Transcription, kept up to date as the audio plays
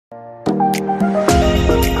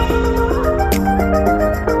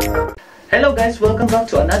Hello guys! Welcome back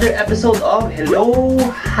to another episode of Hello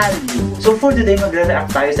Hallyu! So for today,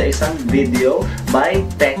 magre-react tayo sa isang video by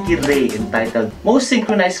Techie entitled Most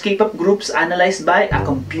Synchronized K-pop Groups Analyzed by a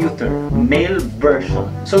Computer, Male Version.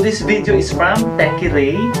 So this video is from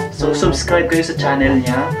Techie. So subscribe kayo sa channel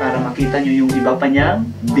niya para makita nyo yung iba pa niyang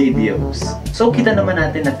videos. So kita naman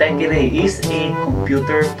natin na Techie is a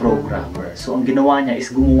computer programmer. So ang ginawa niya is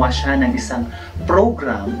gumawa siya ng isang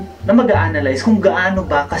program na mag-a-analyze kung gaano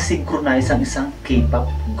ba ka-synchronize ang isang K-pop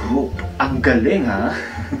group. Ang galing ha!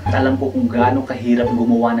 Alam ko kung gaano kahirap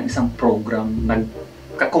gumawa ng isang program na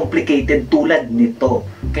ka-complicated tulad nito.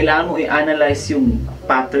 Kailangan mo i-analyze yung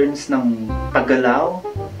patterns ng paggalaw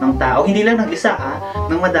ng tao. Hindi lang ng isa ha,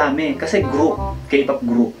 ng madami. Kasi group, K-pop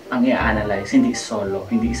group ang i-analyze, hindi solo,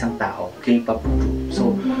 hindi isang tao, K-pop group.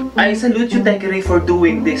 So, I salute you Techie for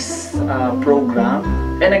doing this program.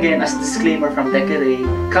 And again, as disclaimer from Techie,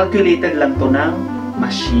 calculated lang to ng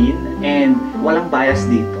machine and walang bias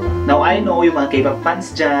dito. Now, I know yung mga K-pop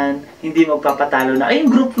fans dyan, hindi magpapatalo na, ay,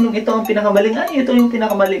 yung group nung ito ang pinakamaling, ay, ito yung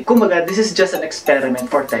pinakamaling. Kumbaga, this is just an experiment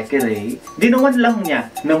for Techie. Ginawan lang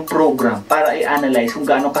niya ng program para i-analyze kung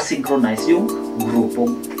gaano ka-synchronize yung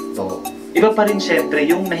grupong to. Iba pa rin syempre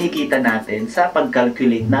yung nakikita natin sa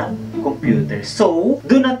pag-calculate ng computer. So,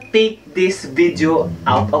 do not take this video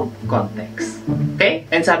out of context. Okay?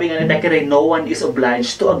 And sabi nga ni Techie, no one is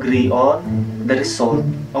obliged to agree on the result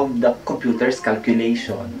of the computer's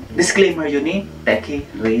calculation. Disclaimer yun ni Techie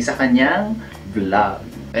sa kanyang vlog.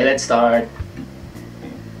 Okay, let's start.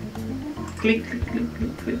 Click, click, click,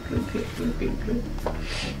 click, click, click, click, click, click, click.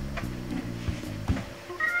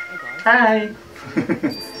 Hi!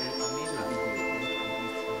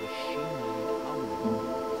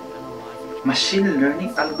 Machine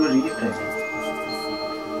learning algorithm.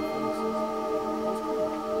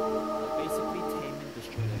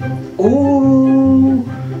 Oh!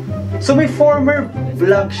 So may former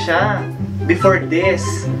vlog siya before this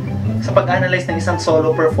sa pag-analyze ng isang solo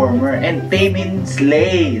performer and Taemin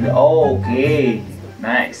Slade. Okay.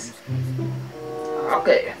 Nice.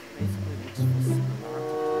 Okay.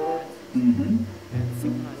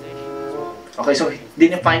 Okay, so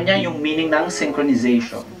dinefine niya yung meaning ng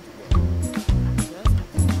synchronization.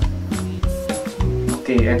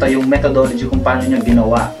 Okay, ito yung methodology kung paano niya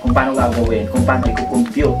ginawa, kung paano gagawin, kung paano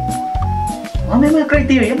i-compute. Oh, may mga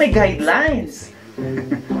criteria, may guidelines.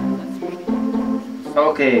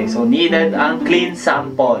 Okay, so needed ang clean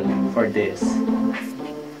sample for this.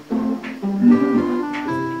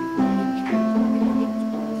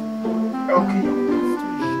 Okay.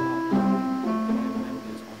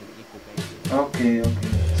 Okay, okay.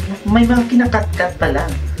 May mga kinakat-kat pa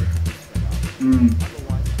lang.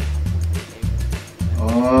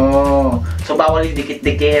 Oh, so bawal yung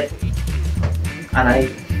dikit-dikit. Aray.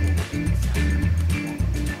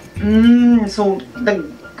 So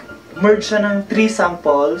nag-merge siya ng 3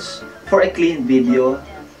 samples for a clean video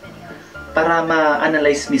para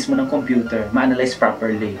ma-analyze mismo ng computer, ma-analyze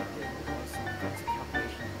properly.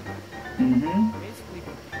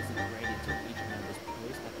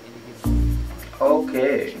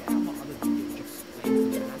 Okay.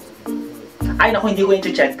 Ay, naku, hindi ko yung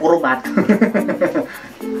check. Puro math.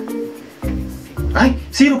 Ay,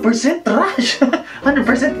 0% trash!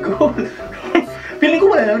 100% gold! Feeling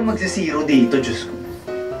ko wala naman magsi-zero dito, Diyos ko.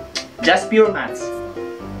 Just pure maths.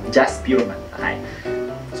 Just pure math. Okay.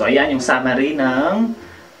 So, ayan yung summary ng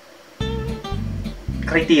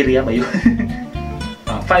criteria ba yun?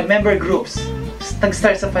 5-member groups.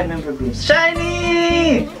 Nag-start sa 5-member groups.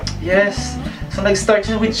 Shiny! Yes! So, nag-start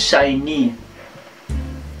siya with Shiny.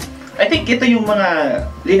 I think ito yung mga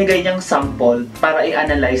linigay niyang sample para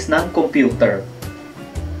i-analyze ng computer.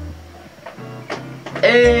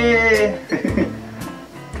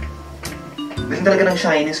 Galing talaga ng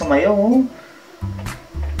Shiny sumayaw, oh.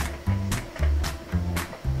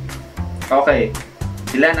 Okay.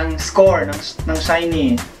 Ilan ang score ng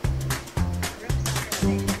Shiny?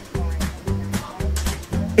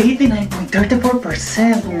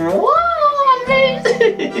 89.34%! Wow!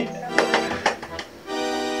 Amazing!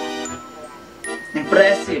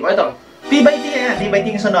 Impressive. O ito, P/T yan.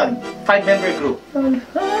 P/T yung sunod. 5-member group.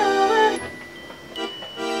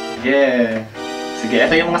 Yeah. Sige,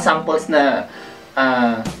 ito yung mga samples na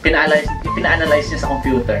pina-analyze niya sa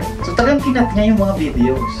computer. So talagang kinat niya yung mga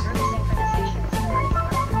videos.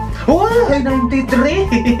 Wow! 93!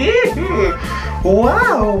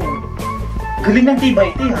 Wow! Galing ng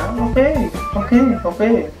P/T ha? Okay. Okay.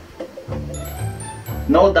 Okay.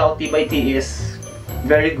 No doubt P/T is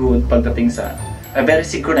very good pagdating sa very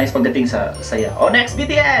synchronized pagdating sa saya. Oh, next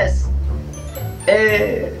BTS!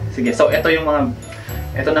 Sige, so ito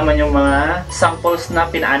naman yung mga samples na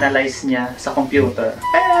pina-analyze niya sa computer.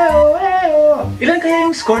 Ilan kaya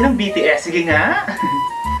yung score ng BTS? Sige nga.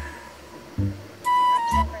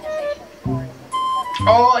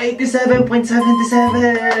 Oh,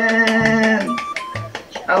 87.77!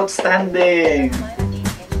 Outstanding!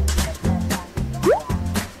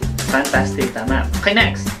 Fantastic, tama. Okay,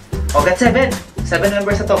 next. Oh, got 7! 7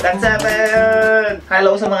 members na to. Got 7!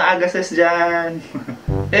 Hello sa mga agases dyan.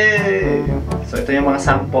 Hey! So, ito yung mga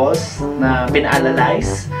samples na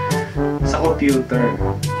pina-analyze sa computer.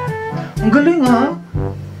 Ang galing ha!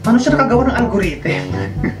 Ano siya nakagawa ng algorithm?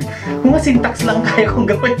 Kung syntax lang kaya kong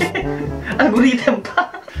gawin. Algorithm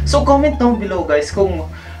pa. So, comment down below guys kung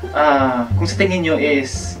sa tingin nyo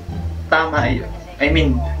is tama yun. I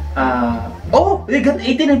mean, oh! They got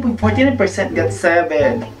 89.49%, got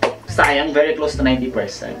 7. Sayang, very close to 90%.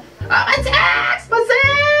 Pasix!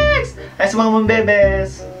 Pasix! Ay, sa mga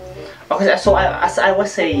mambebes. Okay, so as I was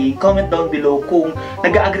saying, comment down below kung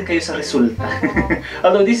nag-agree kayo sa resulta.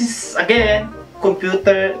 Although this is, again,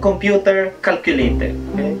 computer calculated.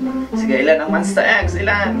 Okay? Sige, ilan ang Monster X?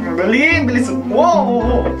 Ilan? Galing! Bilisan mo!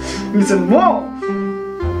 Bilisan mo!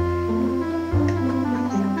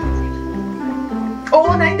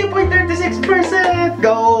 Oh, 90.36%!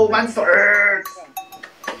 Go, Monster X!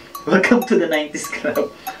 Welcome to the 90s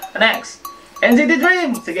club. Next, NCT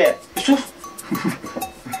Dream! Sige.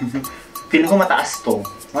 Feeling ko mataas to.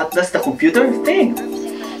 What does the computer think?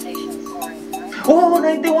 Oh,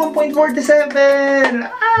 91.47!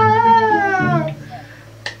 Ah!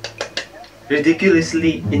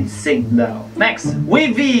 Ridiculously in sync daw. Next,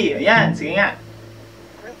 Wavy! Ayan, sige nga.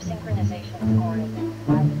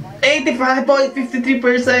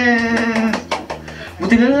 85.53%!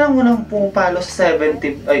 Buti na lang walang pumapalo sa 80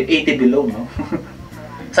 below, no?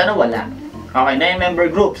 Sana wala. Okay, 9 member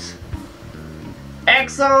groups.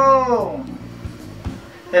 EXO!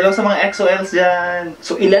 Hello sa mga EXO-Ls dyan.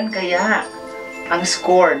 So, ilan kaya ang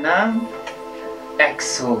score ng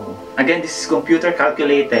EXO? Again, this is computer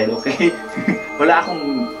calculated, okay? Wala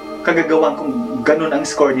akong kagagawan kung ganun ang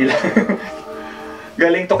score nila.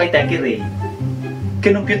 Galing to kay Techie Ray.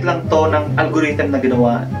 Kinumpute lang to ng algorithm na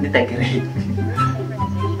ginawa ni Techie Ray.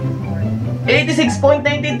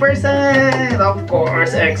 86.19%! Of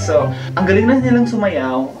course, EXO. Ang galing na nilang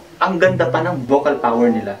sumayaw. Ang ganda pa ng vocal power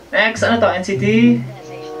nila. Next, ano to? NCT?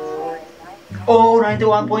 Oh,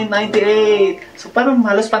 91.98! So parang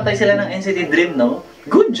halos pantay sila ng NCT Dream, no?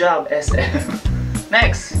 Good job, SM!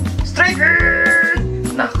 Next! Stray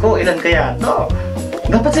Kids! Nako, ilan kaya to?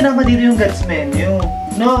 Dapat sinama dito yung God's Menu.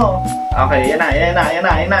 No! Okay, yan na.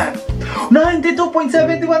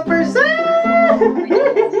 92.71%!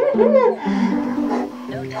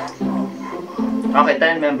 Okay,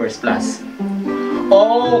 10 members plus.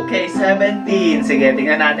 Okay, 17. Sige,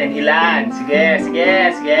 tingnan natin ilan. Sige.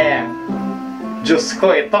 Diyos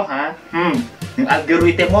ko, ito ha. Yung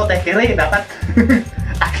algorithm mo, Techie Ray, dapat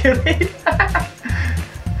accurate.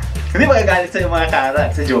 Hindi ba gagalit sa'yo mga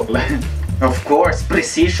karat? Sa joke lang. Of course,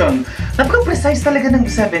 precision. Napaka-precise talaga ng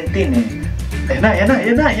 17 eh. Yan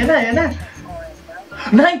na.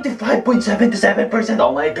 95.77%!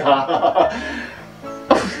 Oh my God!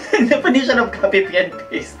 Definition of copy and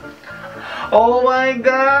paste. Oh my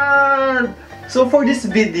God! So for this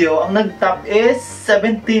video, ang nag-top is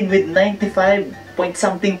 17 with 95 point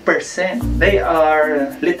something %. They are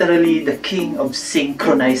literally the king of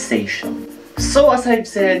synchronization. So as I've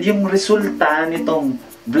said, yung resulta nitong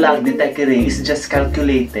vlog ni Techie Ray is just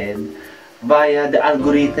calculated via the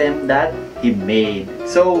algorithm that he made.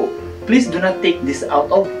 So please do not take this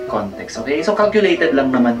out of context, okay? So calculated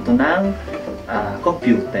lang naman to ng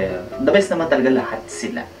computer. The best naman talaga lahat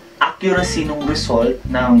sila. Accuracy ng result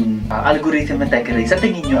ng algorithm ng Techie Ray, sa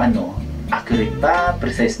tingin nyo ano? Accurate ba?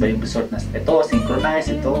 Precise ba yung result na ito?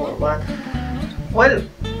 Synchronized ito? Or what? Well,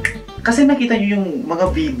 kasi nakita nyo yung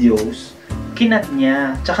mga videos, kinat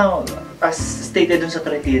niya. Tsaka, as stated dun sa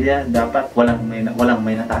criteria, dapat walang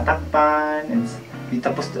may natatakpan, and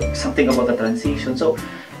tapos something about the transition. So,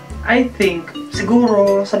 I think,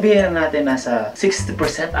 siguro, sabihin natin nasa 60%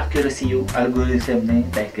 accuracy yung algorithm ni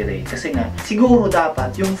Techie Ray. Kasi nga, siguro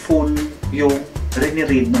dapat yung full, yung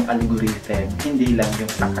rini-read ng algorithm, hindi lang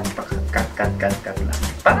yung cut lang.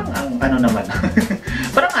 Parang ang, ano naman,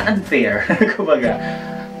 parang unfair, kumbaga.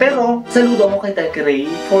 Pero, saludo ako kay Techie Ray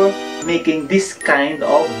for making this kind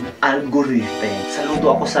of algorithm.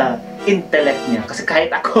 Saludo ako sa intellect niya. Kasi kahit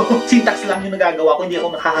ako, syntax lang yung nagagawa ko, hindi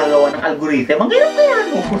ako nakakagawa ng algorithm. Ang hirap kaya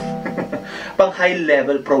no? Pang high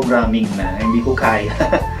level programming na, hindi ko kaya.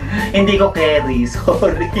 Hindi ko carry,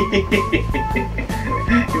 sorry.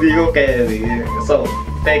 Hindi ko carry. So,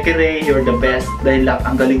 Techie Ray, you're the best dahil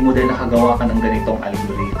ang galing mo dahil nakagawa ka ng ganitong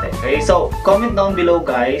algorithm. Okay, so comment down below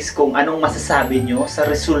guys kung anong masasabi nyo sa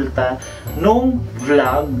resulta nung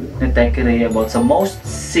vlog ni Techie Ray about sa most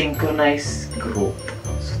synchronized group.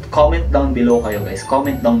 So, comment down below kayo guys.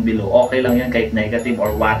 Comment down below. Okay lang yan kahit negative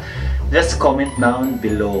or what. Just comment down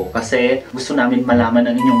below kasi gusto namin malaman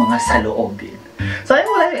ang inyong mga saloobin. Sayang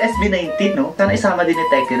wala yung SB19, no? Sana isama din ni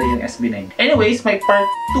Techie Ray yung SB19. Anyways, may part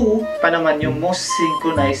 2 pa naman yung most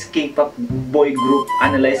synchronized K-pop boy group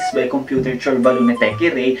analyzed by computer chore value ni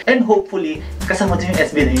Techie Ray. And hopefully, kasama din yung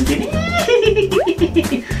SB19.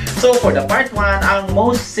 So, for the part 1, ang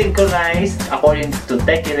most synchronized according to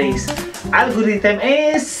Techie Ray's algorithm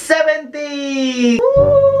is 70!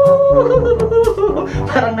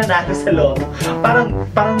 Parang nanalo sa lotto.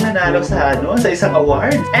 Parang nanalo sa sa isang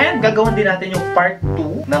award. And gagawin din natin yung part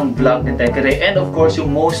 2 ng vlog ni Techie Ray. And of course,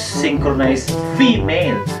 yung most synchronized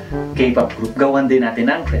female K-pop group. Gawan din natin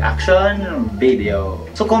ng reaction video.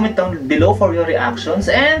 So comment down below for your reactions.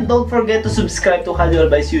 And don't forget to subscribe to Hallyu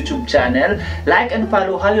Albay's YouTube channel. Like and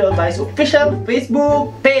follow Hallyu Albay's official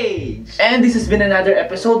Facebook page. And this has been another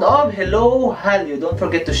episode of Hello Hallyu. Don't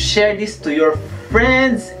forget to share this to your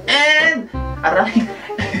friends and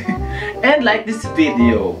and like this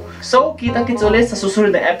video. So, kita-kits ulit sa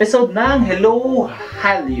susunod na episode ng Hello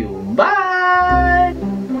Hallyu. Bye!